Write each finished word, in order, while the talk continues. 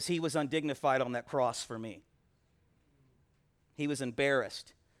He was undignified on that cross for me. He was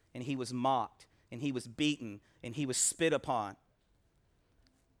embarrassed, and he was mocked, and he was beaten, and he was spit upon.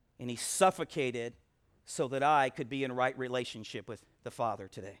 And he suffocated so that I could be in right relationship with the Father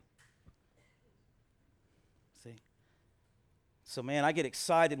today. See? So, man, I get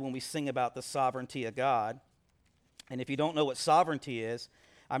excited when we sing about the sovereignty of God. And if you don't know what sovereignty is,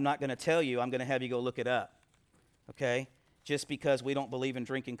 I'm not going to tell you. I'm going to have you go look it up. Okay? Just because we don't believe in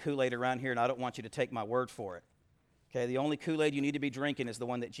drinking Kool-Aid around here, and I don't want you to take my word for it. Okay? The only Kool-Aid you need to be drinking is the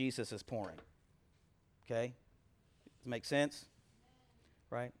one that Jesus is pouring. Okay? Does it make sense?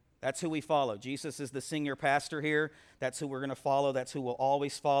 Right? That's who we follow. Jesus is the senior pastor here. That's who we're going to follow. That's who we'll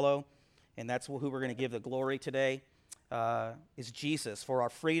always follow. And that's who we're going to give the glory today, is Jesus, for our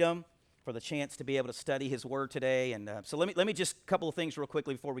freedom, for the chance to be able to study his word today. And so let me just, a couple of things real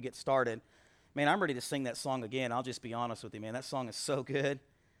quickly before we get started. Man, I'm ready to sing that song again. I'll just be honest with you, man. That song is so good.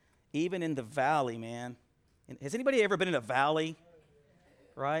 Even in the valley, man. Has anybody ever been in a valley?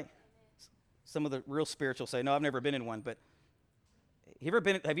 Right? Some of the real spiritual say, no, I've never been in one, but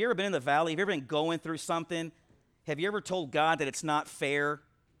have you ever been in the valley? Have you ever been going through something? Have you ever told God that it's not fair?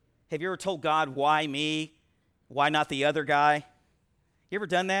 Have you ever told God, why me? Why not the other guy? You ever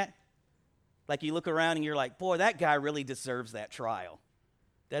done that? Like you look around and you're like, boy, that guy really deserves that trial.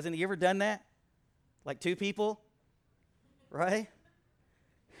 Doesn't he? You ever done that? Like two people? Right?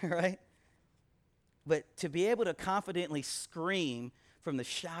 Right? But to be able to confidently scream from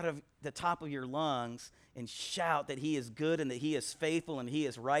the top of your lungs and shout that he is good and that he is faithful and he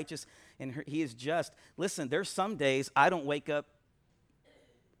is righteous and he is just. Listen, there's some days I don't wake up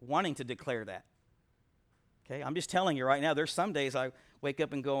wanting to declare that. Okay, I'm just telling you right now, there's some days I wake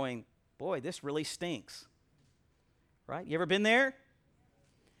up and going, boy, this really stinks. Right? You ever been there?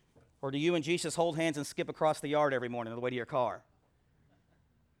 Or do you and Jesus hold hands and skip across the yard every morning on the way to your car?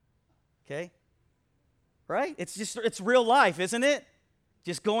 Okay? Right? It's real life, isn't it?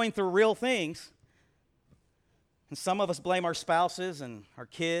 Just going through real things. And some of us blame our spouses and our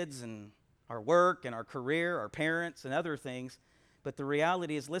kids and our work and our career, our parents and other things. But the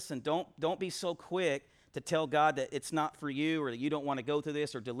reality is, listen, don't be so quick to tell God that it's not for you or that you don't want to go through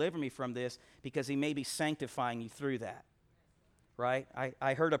this or deliver me from this, because he may be sanctifying you through that. Right?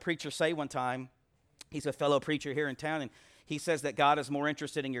 I heard a preacher say one time, he's a fellow preacher here in town, and he says that God is more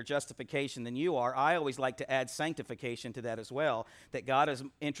interested in your justification than you are. I always like to add sanctification to that as well, that God is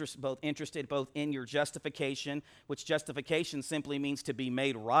interested both in your justification, which justification simply means to be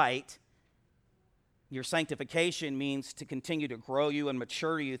made right. Your sanctification means to continue to grow you and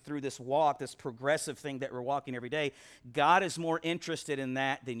mature you through this walk, this progressive thing that we're walking every day. God is more interested in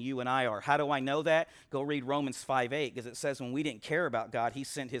that than you and I are. How do I know that? Go read Romans 5:8, because it says when we didn't care about God, he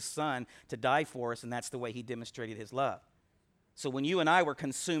sent his son to die for us, and that's the way he demonstrated his love. So when you and I were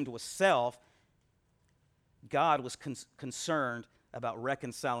consumed with self, God was concerned about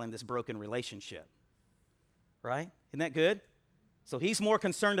reconciling this broken relationship. Right? Isn't that good? So he's more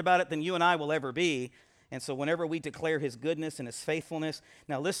concerned about it than you and I will ever be. And so whenever we declare his goodness and his faithfulness.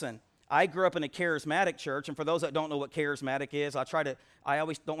 Now listen, I grew up in a charismatic church, and for those that don't know what charismatic is, I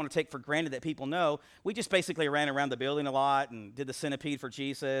always don't want to take for granted that people know. We just basically ran around the building a lot and did the centipede for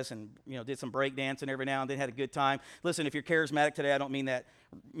Jesus and, did some break dancing every now and then, had a good time. Listen, if you're charismatic today, I don't mean that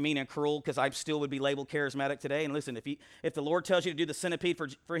mean and cruel, because I still would be labeled charismatic today. And listen, if the Lord tells you to do the centipede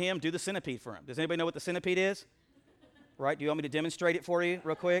for him, do the centipede for him. Does anybody know what the centipede is? Right? Do you want me to demonstrate it for you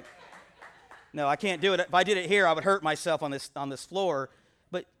real quick? No, I can't do it. If I did it here, I would hurt myself on this floor.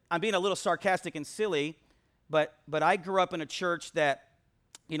 But I'm being a little sarcastic and silly, but I grew up in a church that,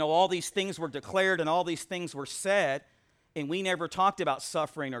 all these things were declared and all these things were said, and we never talked about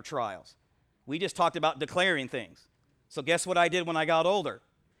suffering or trials. We just talked about declaring things. So guess what I did when I got older?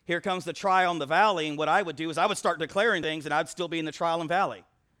 Here comes the trial in the valley, and what I would do is I would start declaring things, and I'd still be in the trial and valley.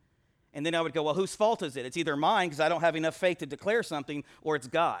 And then I would go, well, whose fault is it? It's either mine because I don't have enough faith to declare something, or it's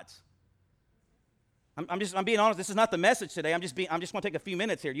God's. I'm being honest. This is not the message today. I'm just going to take a few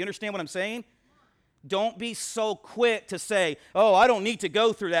minutes here. Do you understand what I'm saying? Don't be so quick to say, oh, I don't need to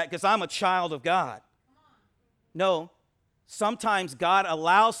go through that because I'm a child of God. No. Sometimes God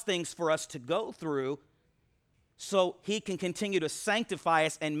allows things for us to go through so he can continue to sanctify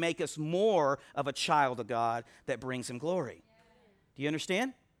us and make us more of a child of God that brings him glory. Do you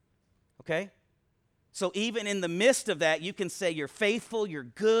understand? Okay? So even in the midst of that, you can say you're faithful, you're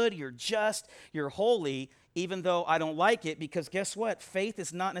good, you're just, you're holy, even though I don't like it, because guess what? Faith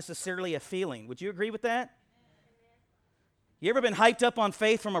is not necessarily a feeling. Would you agree with that? You ever been hyped up on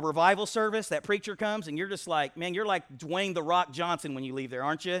faith from a revival service? That preacher comes and you're just like, man, you're like Dwayne "The Rock" Johnson when you leave there,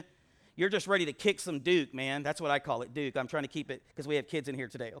 aren't you? you're just ready to kick some Duke, man. That's what I call it, Duke. I'm trying to keep it because we have kids in here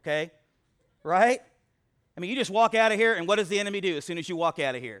today, okay? Right? I mean, you just walk out of here, and what does the enemy do as soon as you walk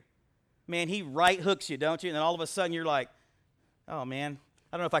out of here? Man, he right hooks you, don't you? And then all of a sudden you're like, oh, man,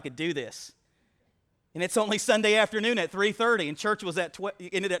 I don't know if I could do this. And it's only Sunday afternoon at 3:30, and church was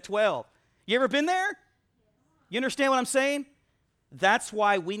ended at 12. You ever been there? You understand what I'm saying? That's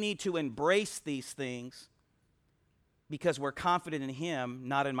why we need to embrace these things, because we're confident in him,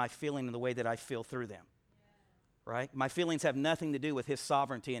 not in my feeling and the way that I feel through them. Right? My feelings have nothing to do with his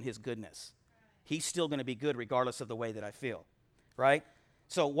sovereignty and his goodness. He's still going to be good regardless of the way that I feel. Right?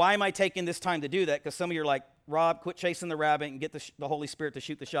 So why am I taking this time to do that? Because some of you are like, Rob, quit chasing the rabbit and get the Holy Spirit to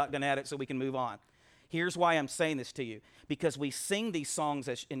shoot the shotgun at it so we can move on. Here's why I'm saying this to you. Because we sing these songs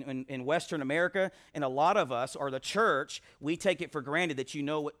in Western America, and a lot of us, or the church, we take it for granted that you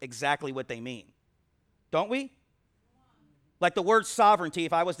know exactly what they mean. Don't we? Like the word sovereignty,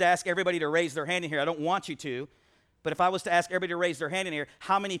 if I was to ask everybody to raise their hand in here, I don't want you to, but if I was to ask everybody to raise their hand in here,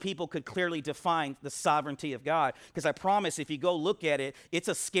 how many people could clearly define the sovereignty of God? Because I promise if you go look at it, it's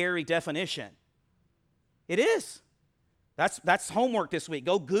a scary definition. It is. That's homework this week.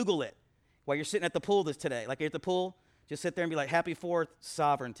 Go Google it while you're sitting at the pool today. Like you're at the pool, just sit there and be like, Happy 4th,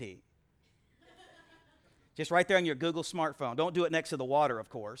 sovereignty. Just right there on your Google smartphone. Don't do it next to the water, of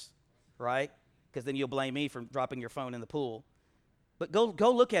course, right? Because then you'll blame me for dropping your phone in the pool. But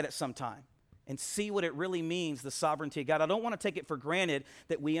go look at it sometime and see what it really means, the sovereignty of God. I don't want to take it for granted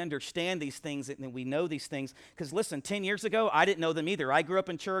that we understand these things and that we know these things. Because listen, 10 years ago, I didn't know them either. I grew up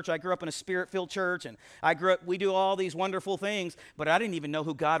in church. I grew up in a spirit-filled church. And we do all these wonderful things, but I didn't even know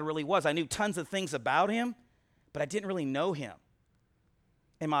who God really was. I knew tons of things about him, but I didn't really know him.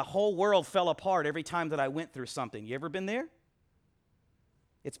 And my whole world fell apart every time that I went through something. You ever been there?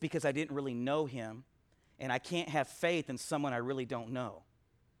 It's because I didn't really know him, and I can't have faith in someone I really don't know.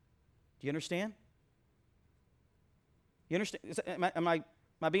 Do you understand? You understand? Am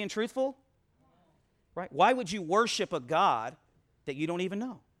I being truthful? Right? Why would you worship a God that you don't even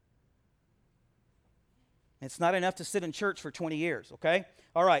know? It's not enough to sit in church for 20 years, okay?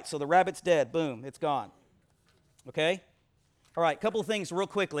 All right, so the rabbit's dead. Boom, it's gone. Okay? All right, a couple of things real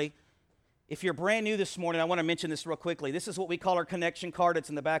quickly. If you're brand new this morning, I want to mention this real quickly. This is what we call our connection card. It's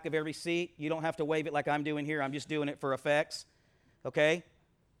in the back of every seat. You don't have to wave it like I'm doing here. I'm just doing it for effects. Okay?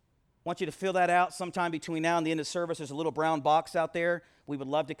 I want you to fill that out sometime between now and the end of service. There's a little brown box out there. We would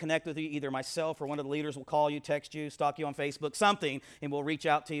love to connect with you. Either myself or one of the leaders will call you, text you, stalk you on Facebook, something, and we'll reach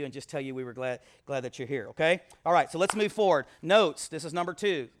out to you and just tell you we were glad that you're here, okay? All right, so let's move forward. Notes. This is number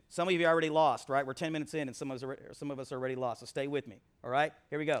 2. Some of you are already lost, right? We're 10 minutes in, and some of us are already lost, so stay with me, all right?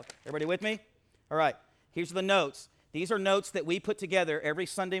 Here we go. Everybody with me? All right, here's the notes. These are notes that we put together every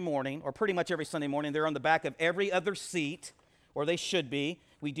Sunday morning, or pretty much every Sunday morning. They're on the back of every other seat, or they should be.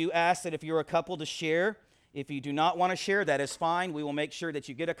 We do ask that if you're a couple to share. If you do not want to share, that is fine. We will make sure that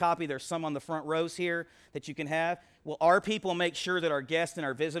you get a copy. There's some on the front rows here that you can have. Well, our people make sure that our guests and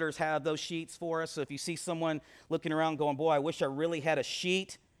our visitors have those sheets for us. So if you see someone looking around going, boy, I wish I really had a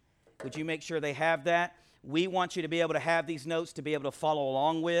sheet, would you make sure they have that? We want you to be able to have these notes to be able to follow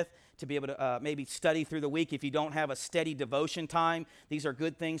along with, to be able to maybe study through the week. If you don't have a steady devotion time, these are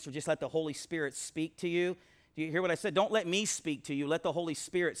good things to just let the Holy Spirit speak to you. Do you hear what I said? Don't let me speak to you. Let the Holy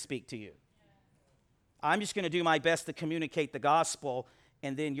Spirit speak to you. I'm just going to do my best to communicate the gospel,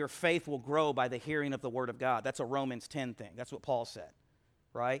 and then your faith will grow by the hearing of the word of God. That's a Romans 10 thing. That's what Paul said,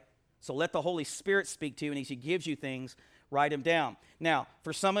 right? So let the Holy Spirit speak to you, and as he gives you things, write them down. Now,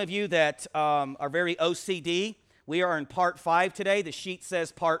 for some of you that are very OCD, we are in part 5 today. The sheet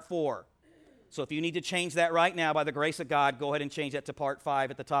says part 4. So if you need to change that right now, by the grace of God, go ahead and change that to part 5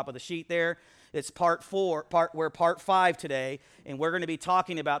 at the top of the sheet there. It's part 4, we're part 5 today, and we're going to be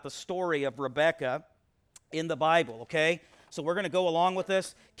talking about the story of Rebekah in the Bible, okay? So we're going to go along with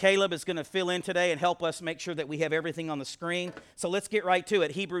this. Caleb is going to fill in today and help us make sure that we have everything on the screen. So let's get right to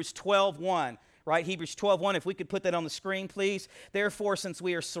it. Hebrews 12:1, right? Hebrews 12:1, if we could put that on the screen, please. Therefore, since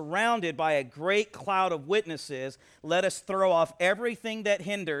we are surrounded by a great cloud of witnesses, let us throw off everything that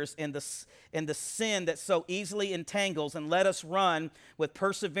hinders and the sin that so easily entangles, and let us run with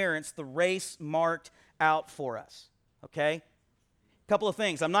perseverance the race marked out for us, okay? Couple of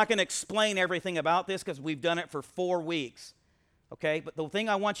things. I'm not going to explain everything about this because we've done it for 4 weeks, okay? But the thing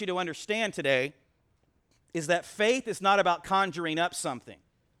I want you to understand today is that faith is not about conjuring up something.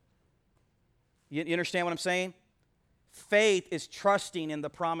 You understand what I'm saying? Faith is trusting in the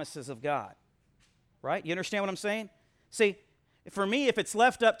promises of God, right? You understand what I'm saying? See, for me, if it's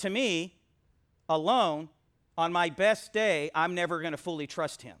left up to me alone, on my best day, I'm never going to fully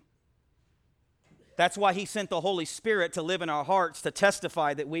trust him. That's why he sent the Holy Spirit to live in our hearts to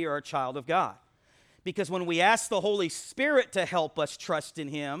testify that we are a child of God. Because when we ask the Holy Spirit to help us trust in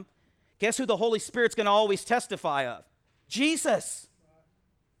him, guess who the Holy Spirit's going to always testify of? Jesus.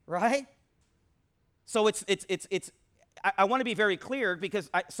 Right? So I want to be very clear because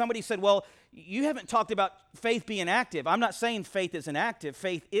somebody said, well, you haven't talked about faith being active. I'm not saying faith isn't active.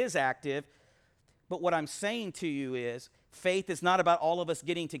 Faith is active. But what I'm saying to you is faith is not about all of us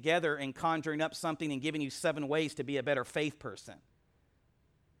getting together and conjuring up something and giving you 7 ways to be a better faith person.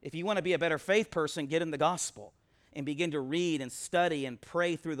 If you want to be a better faith person, get in the gospel and begin to read and study and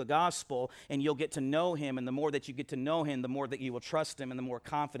pray through the gospel, and you'll get to know him. And the more that you get to know him, the more that you will trust him and the more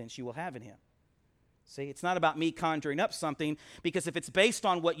confidence you will have in him. See, it's not about me conjuring up something, because if it's based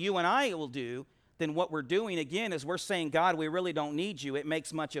on what you and I will do, then what we're doing, again, is we're saying, God, we really don't need you. It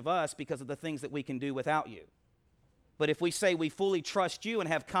makes much of us because of the things that we can do without you. But if we say we fully trust you and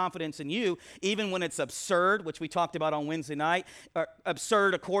have confidence in you, even when it's absurd, which we talked about on Wednesday night,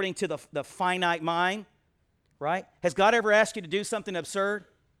 absurd according to the finite mind, right? Has God ever asked you to do something absurd?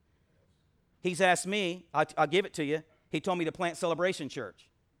 He's asked me. I'll give it to you. He told me to plant Celebration Church.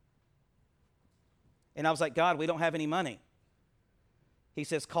 And I was like, God, we don't have any money. He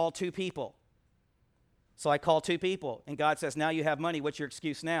says, call 2 people. So I call 2 people. And God says, now you have money. What's your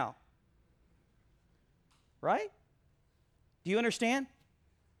excuse now? Right? Do you understand?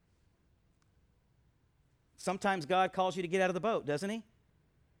 Sometimes God calls you to get out of the boat, doesn't he?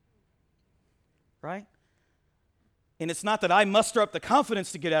 Right? And it's not that I muster up the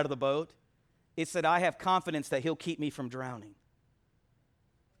confidence to get out of the boat. It's that I have confidence that he'll keep me from drowning.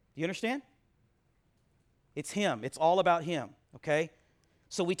 Do you understand? It's him. It's all about him, okay?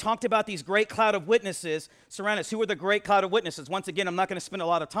 So we talked about these great cloud of witnesses surround us. Who are the great cloud of witnesses? Once again, I'm not going to spend a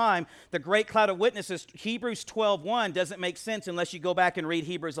lot of time. The great cloud of witnesses, Hebrews 12:1 doesn't make sense unless you go back and read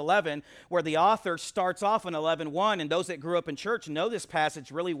Hebrews 11, where the author starts off in 11:1, and those that grew up in church know this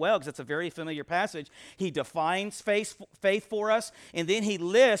passage really well because it's a very familiar passage. He defines faith for us, and then he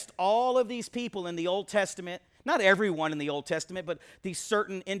lists all of these people in the Old Testament, not everyone in the Old Testament, but these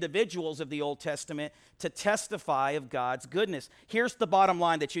certain individuals of the Old Testament to testify of God's goodness. Here's the bottom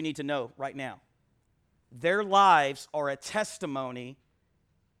line that you need to know right now. Their lives are a testimony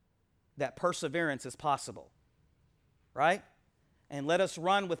that perseverance is possible, right? And let us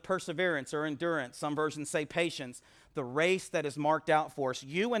run with perseverance or endurance. Some versions say patience. The race that is marked out for us.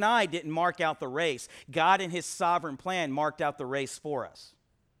 You and I didn't mark out the race. God in his sovereign plan marked out the race for us.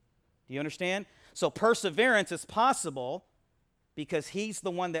 Do you understand? So perseverance is possible because he's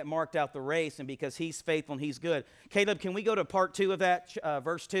the one that marked out the race and because he's faithful and he's good. Caleb, can we go to part 2 of that,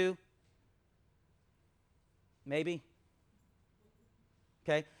 verse 2? Maybe?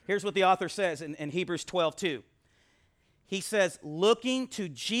 Okay, here's what the author says in Hebrews 12:2. He says, looking to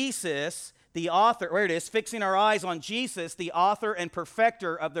Jesus, the author, where it is, fixing our eyes on Jesus, the author and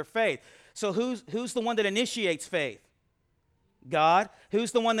perfecter of their faith. So who's the one that initiates faith? God.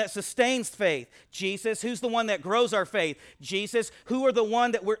 Who's the one that sustains faith? Jesus. Who's the one that grows our faith? Jesus. Who's the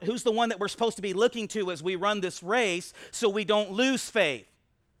one that we're supposed to be looking to as we run this race so we don't lose faith?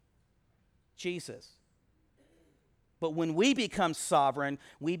 Jesus. But when we become sovereign,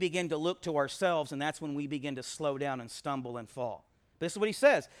 we begin to look to ourselves, and that's when we begin to slow down and stumble and fall. This is what he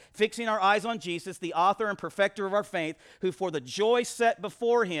says, fixing our eyes on Jesus, the author and perfecter of our faith, who for the joy set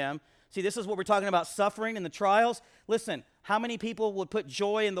before him. See, this is what we're talking about, suffering and the trials. Listen, how many people would put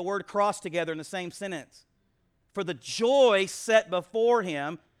joy and the word cross together in the same sentence? For the joy set before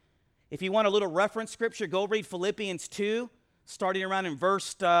him. If you want a little reference scripture, go read Philippians 2, starting around in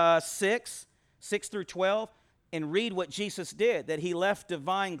verse 6 through 12, and read what Jesus did, that he left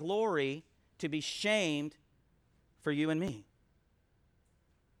divine glory to be shamed for you and me.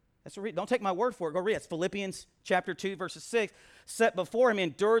 That's what don't take my word for it. Go read it. It's Philippians chapter 2, verses 6. Set before him,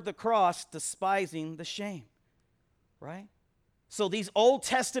 endured the cross, despising the shame. Right? So these Old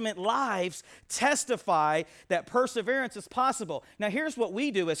Testament lives testify that perseverance is possible. Now here's what we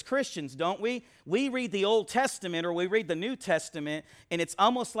do as Christians, don't we? We read the Old Testament or we read the New Testament, and it's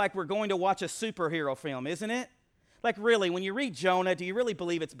almost like we're going to watch a superhero film, isn't it? Like really, when you read Jonah, do you really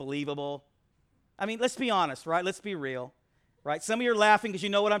believe it's believable? I mean, let's be honest, right? Let's be real. Right? Some of you are laughing because you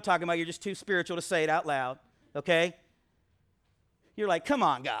know what I'm talking about. You're just too spiritual to say it out loud. Okay? You're like, come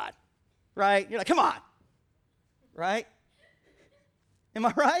on, God. Right? You're like, come on. Right? Am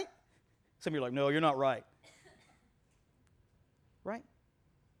I right? Some of you are like, no, you're not right. Right?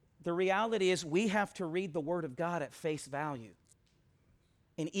 The reality is we have to read the Word of God at face value.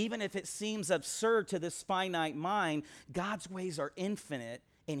 And even if it seems absurd to this finite mind, God's ways are infinite,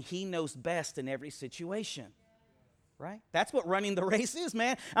 and he knows best in every situation. right? That's what running the race is,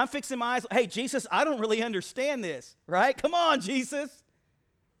 man. I'm fixing my eyes. Hey, Jesus, I don't really understand this, right? Come on, Jesus.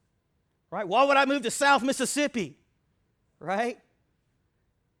 Right? Why would I move to South Mississippi? Right?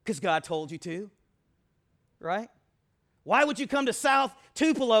 Because God told you to. Right? Why would you come to South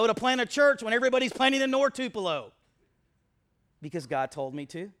Tupelo to plant a church when everybody's planting in North Tupelo? Because God told me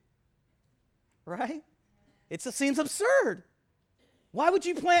to. Right? It seems absurd. Why would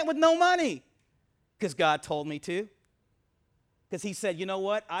you plant with no money? Because God told me to. Because he said, you know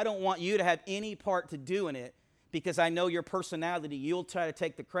what? I don't want you to have any part to do in it because I know your personality. You'll try to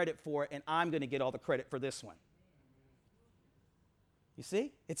take the credit for it, and I'm going to get all the credit for this one. You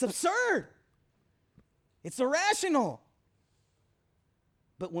see? It's absurd. It's irrational.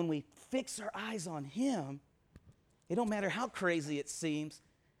 But when we fix our eyes on him, it don't matter how crazy it seems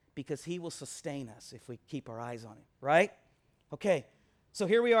because he will sustain us if we keep our eyes on him, right? Okay, so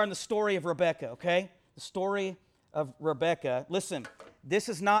here we are in the story of Rebekah, okay? The story of Rebekah. Listen, this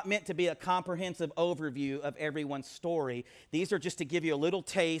is not meant to be a comprehensive overview of everyone's story. These are just to give you a little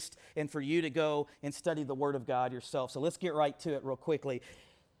taste and for you to go and study the Word of God yourself. So let's get right to it real quickly.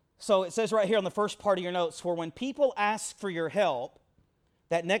 So it says right here on the first part of your notes, for when people ask for your help,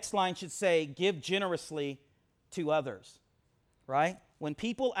 that next line should say, give generously to others, right? When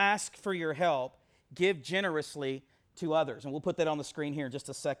people ask for your help, give generously to others. And we'll put that on the screen here in just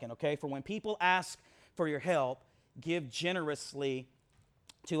a second, okay? For when people ask for your help, give generously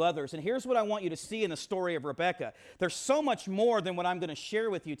to others. And here's what I want you to see in the story of Rebekah. There's so much more than what I'm going to share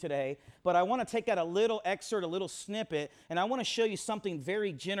with you today, but I want to take out a little excerpt, a little snippet, and I want to show you something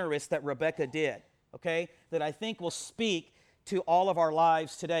very generous that Rebekah did, okay, that I think will speak to all of our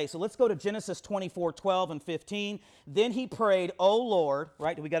lives today. So let's go to Genesis 24:12 and 15. Then he prayed, O Lord,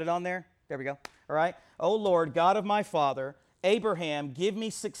 right? Do we got it on there? There we go. All right. O Lord, God of my father, Abraham, give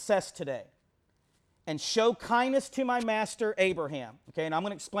me success today and show kindness to my master Abraham. Okay, and I'm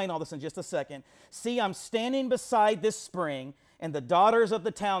going to explain all this in just a second. See, I'm standing beside this spring, and the daughters of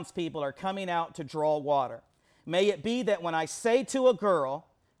the townspeople are coming out to draw water. May it be that when I say to a girl,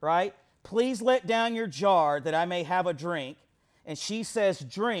 right, please let down your jar that I may have a drink, and she says,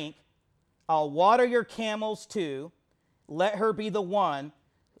 drink, I'll water your camels too. Let her be the one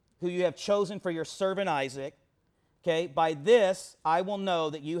who you have chosen for your servant Isaac. Okay, by this I will know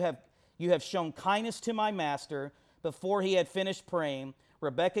that you have shown kindness to my master. Before he had finished praying,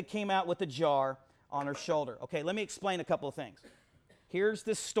 Rebekah came out with a jar on her shoulder. Okay, let me explain a couple of things. Here's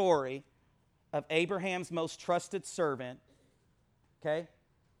the story of Abraham's most trusted servant, okay,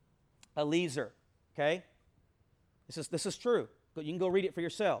 Eliezer, okay? This is true. You can go read it for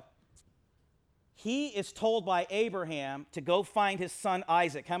yourself. He is told by Abraham to go find his son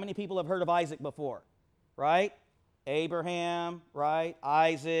Isaac. How many people have heard of Isaac before? Right? Abraham, right?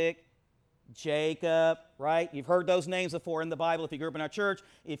 Isaac, Jacob, right? You've heard those names before in the Bible if you grew up in our church.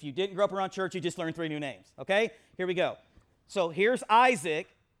 If you didn't grow up around church, you just learned 3 new names, okay? Here we go. So here's Isaac,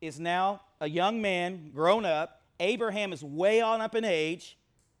 is now a young man, grown up. Abraham is way on up in age.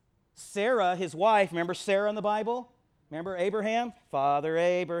 Sarah, his wife, remember Sarah in the Bible? Remember Abraham? Father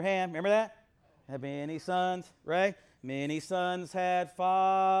Abraham, remember that? Had many sons, right? Many sons had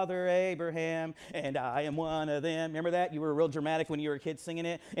Father Abraham, and I am one of them. Remember that? You were real dramatic when you were a kid singing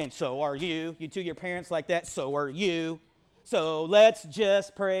it. And so are you. You do your parents like that. So are you. So let's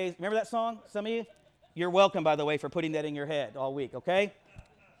just praise. Remember that song, some of you? You're welcome, by the way, for putting that in your head all week, okay?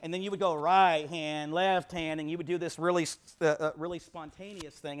 And then you would go right hand, left hand, and you would do this really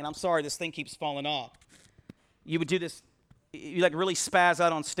spontaneous thing. And I'm sorry, this thing keeps falling off. You would do this, you like really spaz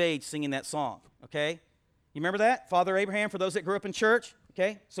out on stage singing that song, okay? You remember that? Father Abraham, for those that grew up in church,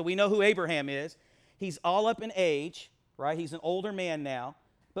 okay? So we know who Abraham is. He's all up in age, right? He's an older man now.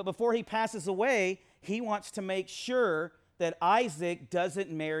 But before he passes away, he wants to make sure that Isaac doesn't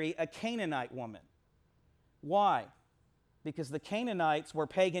marry a Canaanite woman. Why? Because the Canaanites were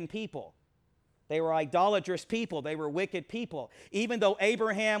pagan people. They were idolatrous people. They were wicked people. Even though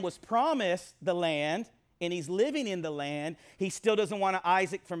Abraham was promised the land, and he's living in the land, he still doesn't want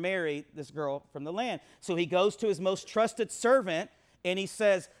Isaac to marry this girl from the land. So he goes to his most trusted servant, and he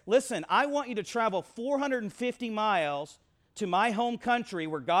says, listen, I want you to travel 450 miles to my home country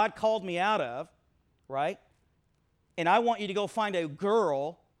where God called me out of, right? And I want you to go find a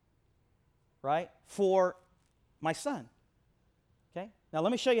girl, right, for my son. Okay? Now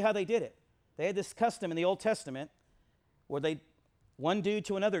let me show you how they did it. They had this custom in the Old Testament where one dude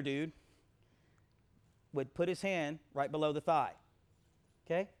to another dude would put his hand right below the thigh.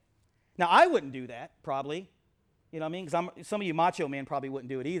 Okay? Now, I wouldn't do that, probably. You know what I mean? Because some of you macho men probably wouldn't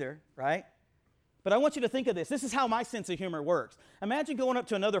do it either, right? But I want you to think of this. This is how my sense of humor works. Imagine going up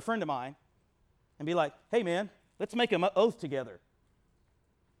to another friend of mine and be like, hey, man, Let's make an oath together.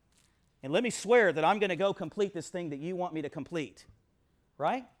 And let me swear that I'm going to go complete this thing that you want me to complete.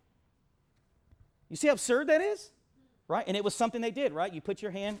 Right? You see how absurd that is? Right? And it was something they did, right? You put your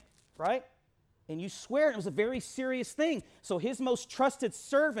hand, right? And you swear, and it was a very serious thing. So his most trusted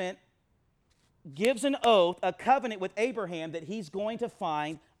servant gives an oath, a covenant with Abraham that he's going to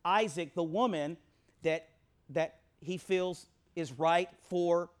find Isaac, the woman that he feels is right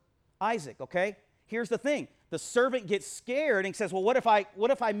for Isaac, okay? Here's the thing. The servant gets scared and says, well, what if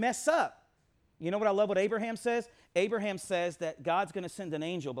I mess up? You know what I love what Abraham says? Abraham says that God's going to send an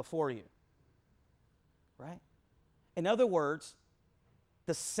angel before you, right? In other words,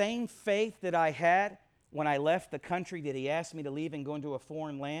 the same faith that I had when I left the country that he asked me to leave and go into a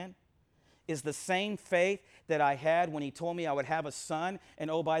foreign land is the same faith that I had when he told me I would have a son.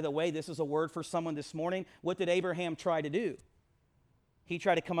 And oh, by the way, this is a word for someone this morning. What did Abraham try to do? He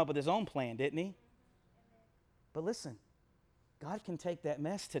tried to come up with his own plan, didn't he? But listen, God can take that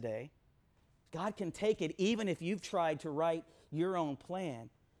mess today. God can take it even if you've tried to write your own plan,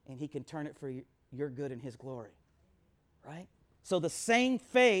 and he can turn it for your good and his glory, right? So the same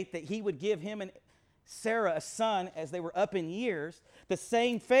faith that he would give him and Sarah a son as they were up in years, the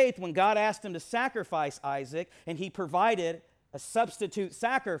same faith when God asked him to sacrifice Isaac and he provided a substitute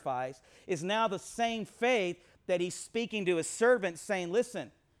sacrifice, is now the same faith that he's speaking to his servant saying,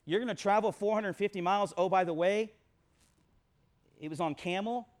 listen, you're going to travel 450 miles. Oh, by the way, it was on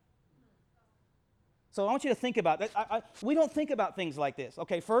camel. So I want you to think about that. We don't think about things like this.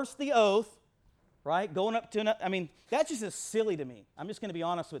 Okay, first the oath, right? Going up to, that's just as silly to me. I'm just going to be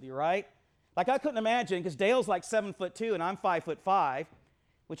honest with you, right? Like I couldn't imagine, because Dale's like 7'2" and I'm 5'5",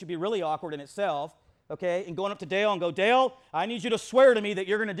 which would be really awkward in itself, okay? And going up to Dale and go, Dale, I need you to swear to me that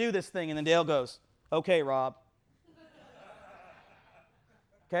you're going to do this thing. And then Dale goes, okay, Rob.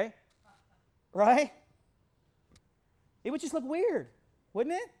 Okay? Right? It would just look weird,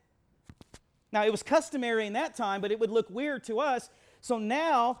 wouldn't it? Now, it was customary in that time, but it would look weird to us. So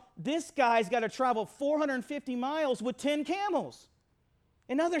now, this guy's got to travel 450 miles with 10 camels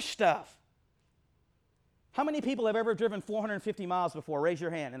and other stuff. How many people have ever driven 450 miles before? Raise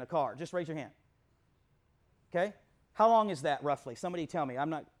your hand in a car. Just raise your hand. Okay? How long is that, roughly? Somebody tell me.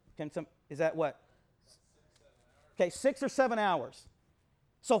 Is that what? 6 or 7 hours. Okay, 6 or 7 hours.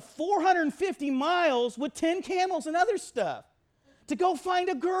 So 450 miles with 10 camels and other stuff to go find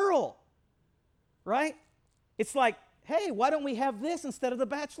a girl. Right? It's like, hey, why don't we have this instead of The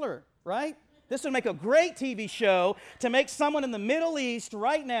Bachelor, right? This would make a great TV show to make someone in the Middle East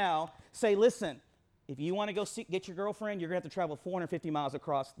right now say, listen, if you want to go get your girlfriend, you're going to have to travel 450 miles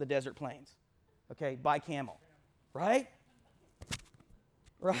across the desert plains, okay, by camel, right?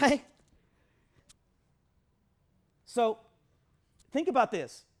 Right? So think about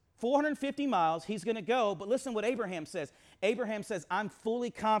this. 450 miles, he's going to go, but listen what Abraham says. Abraham says, I'm fully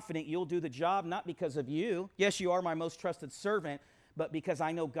confident you'll do the job, not because of you. Yes, you are my most trusted servant, but because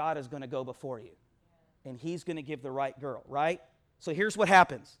I know God is going to go before you. And he's going to give the right girl, right? So here's what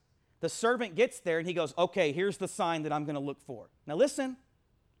happens. The servant gets there and he goes, okay, here's the sign that I'm going to look for. Now listen,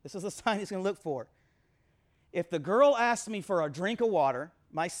 this is the sign he's going to look for. If the girl asks me for a drink of water,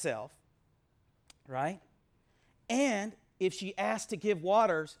 myself, right? And if she asks to give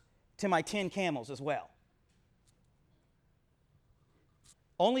waters to my 10 camels as well.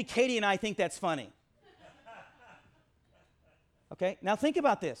 Only Katie and I think that's funny. Okay, now think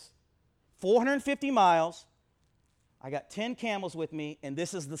about this. 450 miles, I got 10 camels with me, and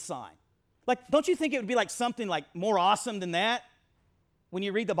this is the sign. Like, don't you think it would be like something like more awesome than that when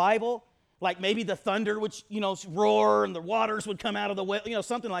you read the Bible? Like maybe the thunder would, roar and the waters would come out of the well,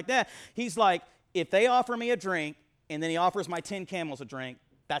 something like that. He's like, if they offer me a drink, and then he offers my 10 camels a drink,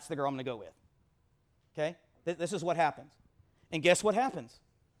 that's the girl I'm going to go with. Okay? This is what happens. And guess what happens?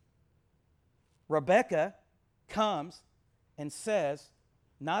 Rebekah comes and says,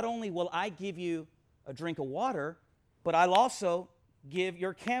 not only will I give you a drink of water, but I'll also give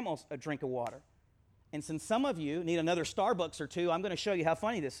your camels a drink of water. And since some of you need another Starbucks or two, I'm going to show you how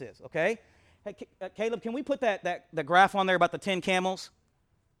funny this is, okay? Hey, Caleb, can we put the graph on there about the 10 camels?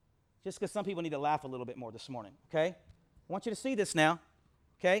 Just because some people need to laugh a little bit more this morning, okay? I want you to see this now,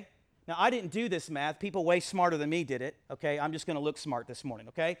 okay? Now, I didn't do this math. People way smarter than me did it, okay? I'm just going to look smart this morning,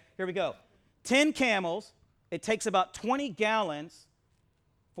 okay? Here we go. 10 camels, it takes about 20 gallons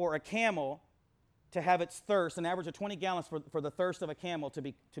for a camel to have its thirst, an average of 20 gallons for the thirst of a camel to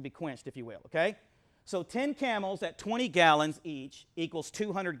be quenched, if you will, okay? So 10 camels at 20 gallons each equals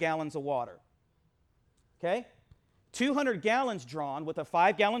 200 gallons of water, okay? 200 gallons drawn with a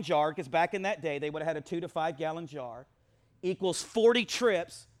 5-gallon jar, because back in that day they would have had a 2 to 5 gallon jar, equals 40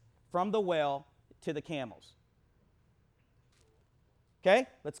 trips from the well to the camels. Okay?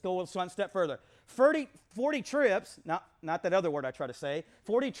 Let's go one step further. 40 trips, not that other word I try to say,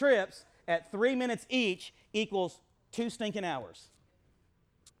 40 trips at 3 minutes each equals 2 stinking hours.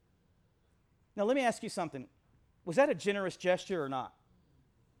 Now, let me ask you something. Was that a generous gesture or not?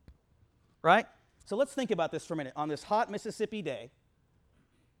 Right? So let's think about this for a minute. On this hot Mississippi day,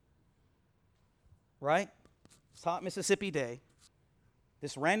 right? This hot Mississippi day,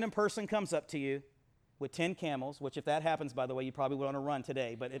 this random person comes up to you with 10 camels, which if that happens, by the way, you probably would want to run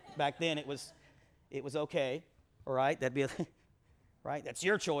today. But back then, it was okay. All right? That'd be, right? That's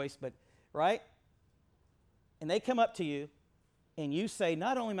your choice, but, right? And they come up to you, and you say,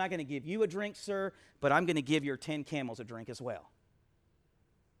 not only am I going to give you a drink, sir, but I'm going to give your 10 camels a drink as well.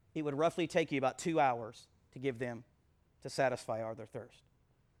 It would roughly take you about 2 hours to give them to satisfy all their thirst.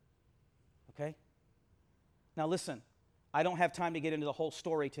 Okay? Now listen, I don't have time to get into the whole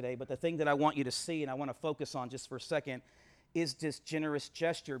story today, but the thing that I want you to see and I want to focus on just for a second is this generous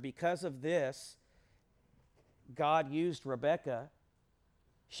gesture. Because of this, God used Rebekah.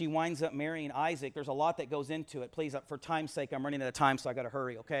 She winds up marrying Isaac. There's a lot that goes into it. Please, for time's sake, I'm running out of time, so I got to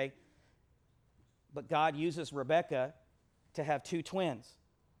hurry, okay? But God uses Rebekah to have 2 twins,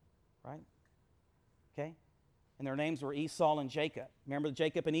 right? Okay? And their names were Esau and Jacob. Remember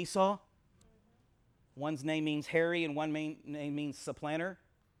Jacob and Esau? One's name means Harry and one name means supplanter,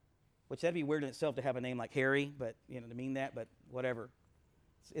 which that'd be weird in itself to have a name like Harry, but, to mean that, but whatever.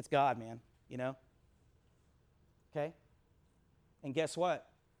 It's God, man, Okay? And guess what?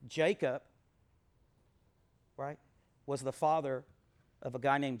 Jacob, right, was the father of a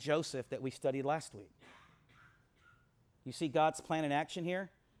guy named Joseph that we studied last week. You see God's plan in action here?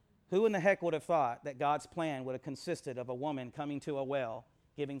 Who in the heck would have thought that God's plan would have consisted of a woman coming to a well,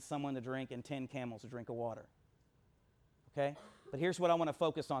 giving someone to drink, and 10 camels a drink of water? Okay? But here's what I want to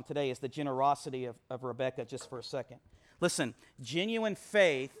focus on today is the generosity of Rebekah just for a second. Listen, genuine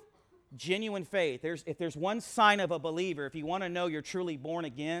faith, if there's one sign of a believer, if you want to know you're truly born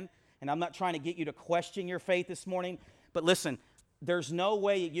again, and I'm not trying to get you to question your faith this morning, but listen, there's no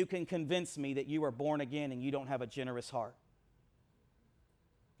way you can convince me that you are born again and you don't have a generous heart.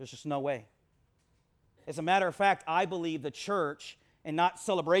 There's just no way. As a matter of fact, I believe the church, and not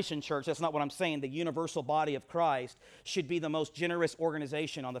Celebration Church, that's not what I'm saying, the universal body of Christ should be the most generous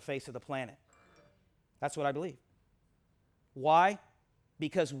organization on the face of the planet. That's what I believe. Why?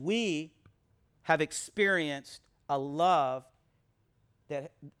 Because we have experienced a love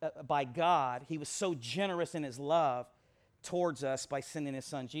that by God, He was so generous in His love towards us by sending His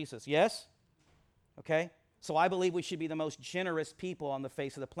Son Jesus. Yes? Okay? So I believe we should be the most generous people on the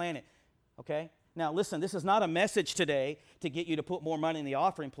face of the planet. Okay? Now listen, this is not a message today to get you to put more money in the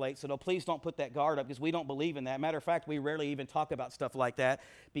offering plate, so please don't put that guard up because we don't believe in that. Matter of fact, we rarely even talk about stuff like that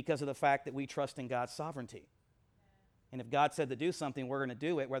because of the fact that we trust in God's sovereignty. And if God said to do something, we're going to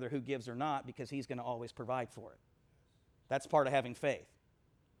do it, whether who gives or not, because He's going to always provide for it. That's part of having faith,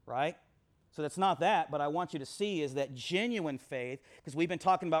 right? So that's not that, but I want you to see is that genuine faith, because we've been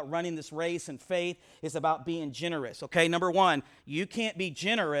talking about running this race, and faith is about being generous, okay? Number one, you can't be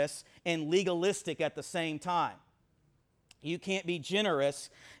generous and legalistic at the same time. You can't be generous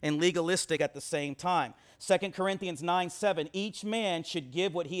and legalistic at the same time. 2 Corinthians 9:7, each man should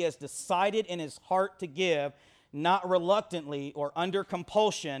give what he has decided in his heart to give, not reluctantly or under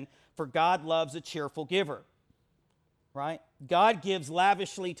compulsion, for God loves a cheerful giver. Right? God gives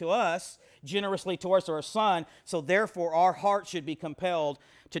lavishly to us, generously towards our Son, so therefore our heart should be compelled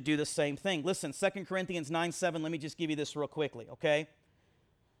to do the same thing. Listen, 2 Corinthians 9:7, let me just give you this real quickly, okay?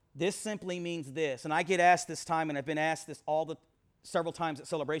 This simply means this, and I get asked this time, and I've been asked this several times at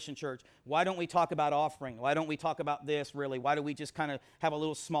Celebration Church, why don't we talk about offering? Why don't we talk about this really? Why do we just kind of have a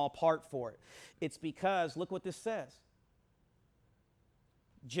little small part for it? It's because, look what this says.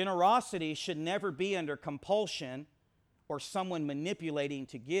 Generosity should never be under compulsion or someone manipulating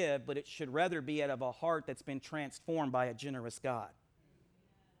to give, but it should rather be out of a heart that's been transformed by a generous God.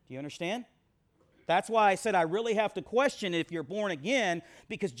 Do you understand? That's why I said I really have to question if you're born again,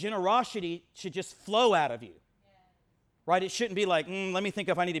 because generosity should just flow out of you. Right? It shouldn't be like, let me think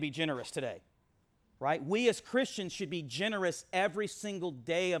if I need to be generous today. Right? We as Christians should be generous every single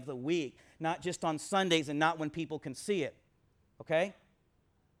day of the week, not just on Sundays and not when people can see it. Okay?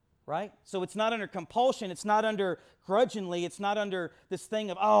 Right? So it's not under compulsion, it's not under grudgingly, it's not under this thing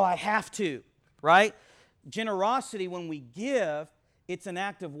of, I have to. Right? Generosity, when we give, it's an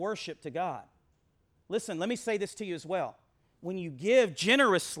act of worship to God. Listen, let me say this to you as well. When you give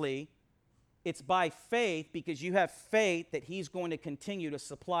generously, it's by faith, because you have faith that He's going to continue to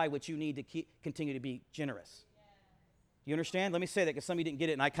supply what you need to continue to be generous. You understand? Let me say that because some of you didn't get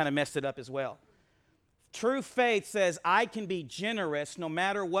it and I kind of messed it up as well. True faith says I can be generous no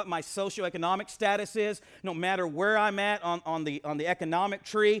matter what my socioeconomic status is, no matter where I'm at on the economic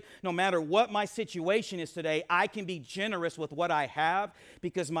tree, no matter what my situation is today, I can be generous with what I have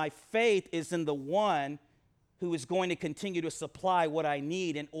because my faith is in the one who is going to continue to supply what I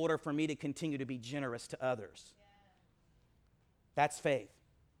need in order for me to continue to be generous to others. That's faith,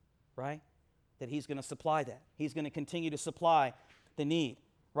 right? That he's going to supply that. He's going to continue to supply the need.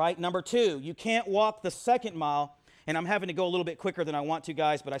 Right? Number 2, you can't walk the second mile, and I'm having to go a little bit quicker than I want to,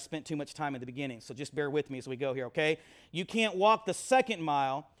 guys, but I spent too much time at the beginning, so just bear with me as we go here, okay? You can't walk the second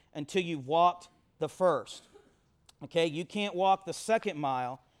mile until you've walked the first, okay? You can't walk the second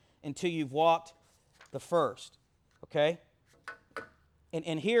mile until you've walked the first, okay?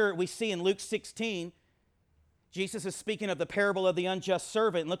 And here we see in Luke 16, Jesus is speaking of the parable of the unjust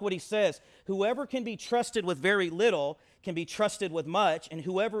servant, and look what he says. Whoever can be trusted with very little can be trusted with much, and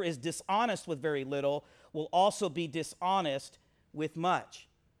whoever is dishonest with very little will also be dishonest with much.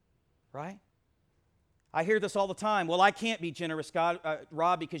 Right? I hear this all the time. Well, I can't be generous,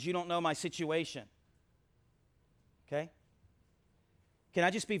 Rob, because you don't know my situation. Okay? Can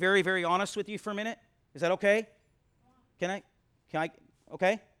I just be very, very honest with you for a minute? Is that okay? Can I?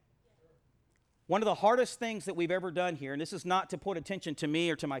 Okay? One of the hardest things that we've ever done here, and this is not to put attention to me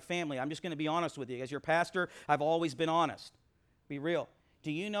or to my family, I'm just going to be honest with you. As your pastor, I've always been honest. Be real.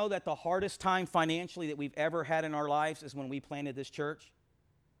 Do you know that the hardest time financially that we've ever had in our lives is when we planted this church?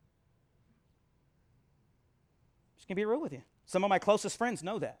 Just going to be real with you. Some of my closest friends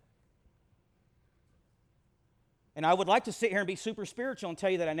know that. And I would like to sit here and be super spiritual and tell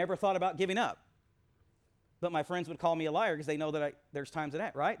you that I never thought about giving up. But my friends would call me a liar because they know that there's times of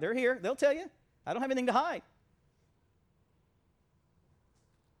that, right? They're here. They'll tell you. I don't have anything to hide.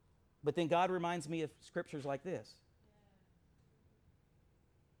 But then God reminds me of scriptures like this.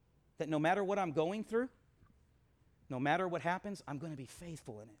 That no matter what I'm going through, no matter what happens, I'm going to be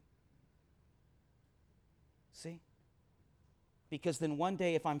faithful in it. See? Because then one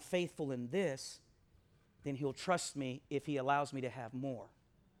day if I'm faithful in this, then he'll trust me if he allows me to have more.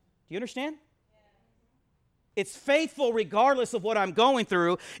 Do you understand? It's faithful regardless of what I'm going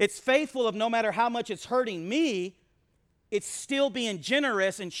through. It's faithful of no matter how much it's hurting me, it's still being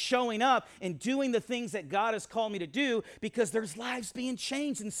generous and showing up and doing the things that God has called me to do because there's lives being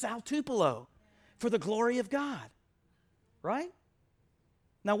changed in Sao Tupelo for the glory of God. Right?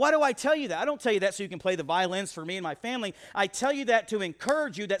 Now, why do I tell you that? I don't tell you that so you can play the violins for me and my family. I tell you that to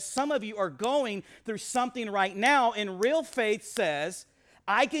encourage you that some of you are going through something right now, and real faith says,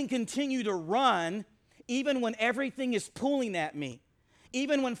 I can continue to run even when everything is pulling at me,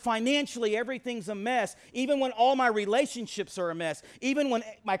 even when financially everything's a mess, even when all my relationships are a mess, even when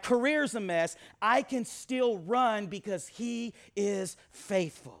my career's a mess, I can still run because he is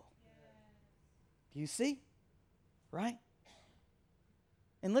faithful. Do you see? Right?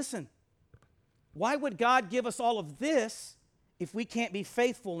 And listen, why would God give us all of this if we can't be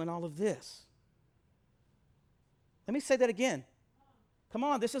faithful in all of this? Let me say that again. Come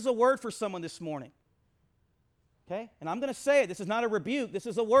on, this is a word for someone this morning. Okay? And I'm going to say it. This is not a rebuke. This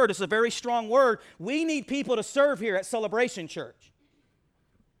is a word. It's a very strong word. We need people to serve here at Celebration Church.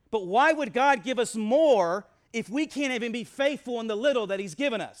 But why would God give us more if we can't even be faithful in the little that he's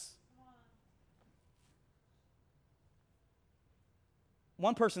given us?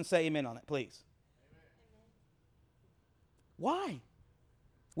 One person say amen on it, please. Why?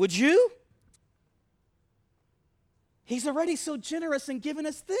 Would you? He's already so generous in giving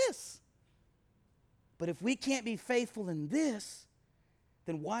us this. But if we can't be faithful in this,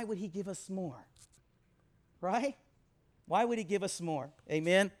 then why would he give us more? Right? Why would he give us more?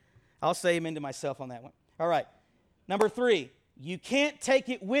 Amen? I'll say amen to myself on that one. All right. Number 3, you can't take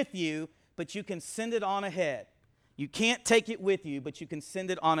it with you, but you can send it on ahead. You can't take it with you, but you can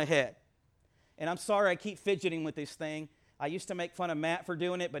send it on ahead. And I'm sorry I keep fidgeting with this thing. I used to make fun of Matt for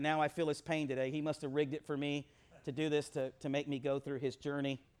doing it, but now I feel his pain today. He must have rigged it for me to do this, to make me go through his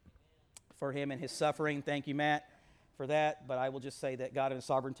journey for him and his suffering. Thank you, Matt, for that. But I will just say that God in His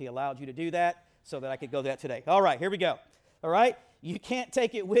sovereignty allowed you to do that so that I could go that today. All right, here we go. All right? You can't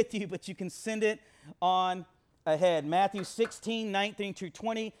take it with you, but you can send it on ahead. Matthew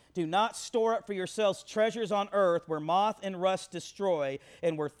 16:19-20. Do not store up for yourselves treasures on earth where moth and rust destroy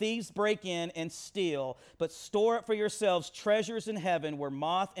and where thieves break in and steal, but store up for yourselves treasures in heaven where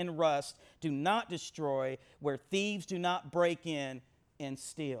moth and rust do not destroy, where thieves do not break in and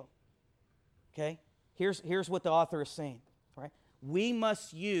steal. Okay? Here's what the author is saying. Right? We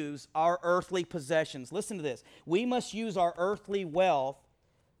must use our earthly possessions. Listen to this. We must use our earthly wealth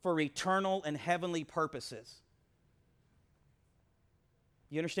for eternal and heavenly purposes.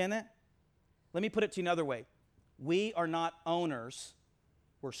 You understand that? Let me put it to you another way. We are not owners,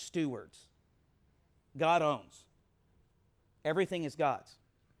 we're stewards. God owns. Everything is God's.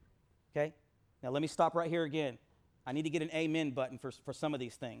 Okay? Now let me stop right here again. I need to get an amen button for some of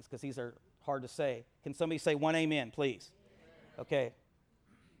these things because these are hard to say. Can somebody say one amen, please? Okay.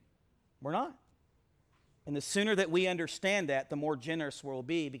 We're not. And the sooner that we understand that, the more generous we'll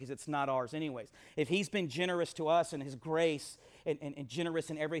be because it's not ours anyways. If he's been generous to us in his grace and generous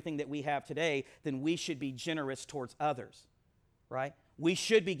in everything that we have today, then we should be generous towards others, right? We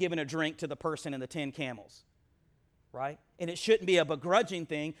should be giving a drink to the person in the 10 camels, right? And it shouldn't be a begrudging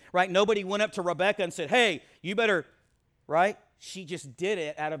thing, right? Nobody went up to Rebekah and said, hey, you better, right? She just did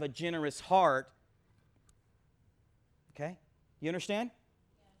it out of a generous heart. Okay? You understand?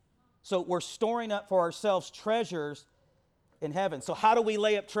 So we're storing up for ourselves treasures in heaven. So how do we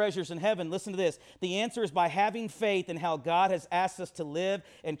lay up treasures in heaven? Listen to this. The answer is by having faith in how God has asked us to live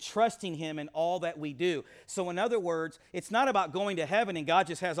and trusting him in all that we do. So in other words, it's not about going to heaven and God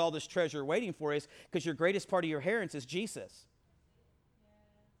just has all this treasure waiting for us because your greatest part of your inheritance is Jesus.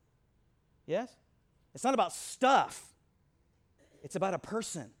 Yes? It's not about stuff. It's about a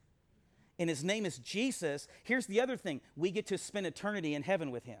person. And his name is Jesus. Here's the other thing. We get to spend eternity in heaven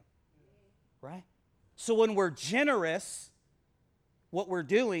with him. Right? So when we're generous, what we're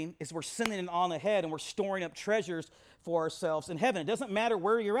doing is we're sending it on ahead and we're storing up treasures for ourselves in heaven. It doesn't matter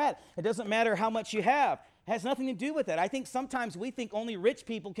where you're at. It doesn't matter how much you have. It has nothing to do with that. I think sometimes we think only rich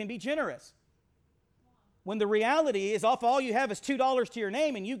people can be generous. When the reality is, if all you have is $2 to your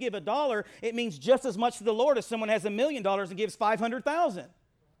name and you give $1, it means just as much to the Lord as someone has $1 million and gives $500,000.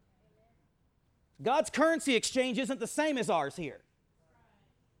 God's currency exchange isn't the same as ours here.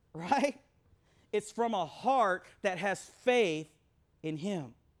 Right? It's from a heart that has faith in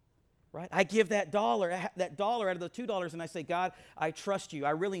him. Right? I give that dollar out of the $2 and I say, God, I trust you. I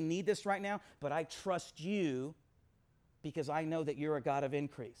really need this right now, but I trust you because I know that you're a God of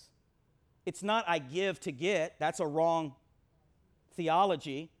increase. It's not I give to get. That's a wrong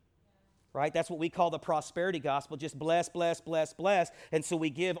theology. Right? That's what we call the prosperity gospel. Just bless, bless, bless, bless. And so we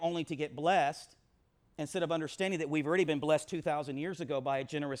give only to get blessed. Instead of understanding that we've already been blessed 2,000 years ago by a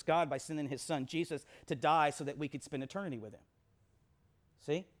generous God by sending his son Jesus to die so that we could spend eternity with him.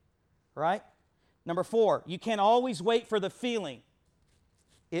 See? Right? Number 4, you can't always wait for the feeling.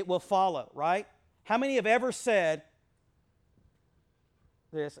 It will follow, right? How many have ever said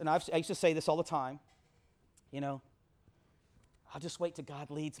this, and I used to say this all the time, you know, I'll just wait till God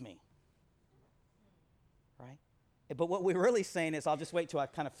leads me. Right? But what we're really saying is I'll just wait till I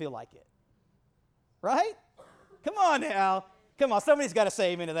kind of feel like it. Right? Come on now. Come on, somebody's got to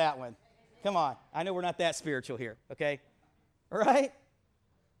say amen to that one. Come on. I know we're not that spiritual here, okay? Right?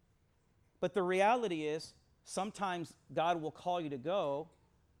 But the reality is, sometimes God will call you to go.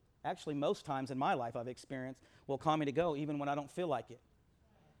 Actually, most times in my life I've experienced, will call me to go even when I don't feel like it.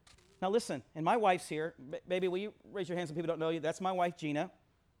 Now listen, and my wife's here. Baby, will you raise your hand so people don't know you? That's my wife, Gina.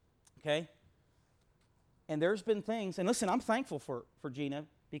 Okay? And there's been things, and listen, I'm thankful for Gina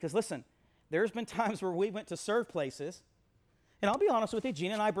because listen, there's been times where we went to serve places, and I'll be honest with you,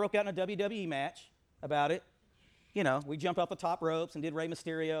 Gina and I broke out in a WWE match about it. You know, we jumped off the top ropes and did Rey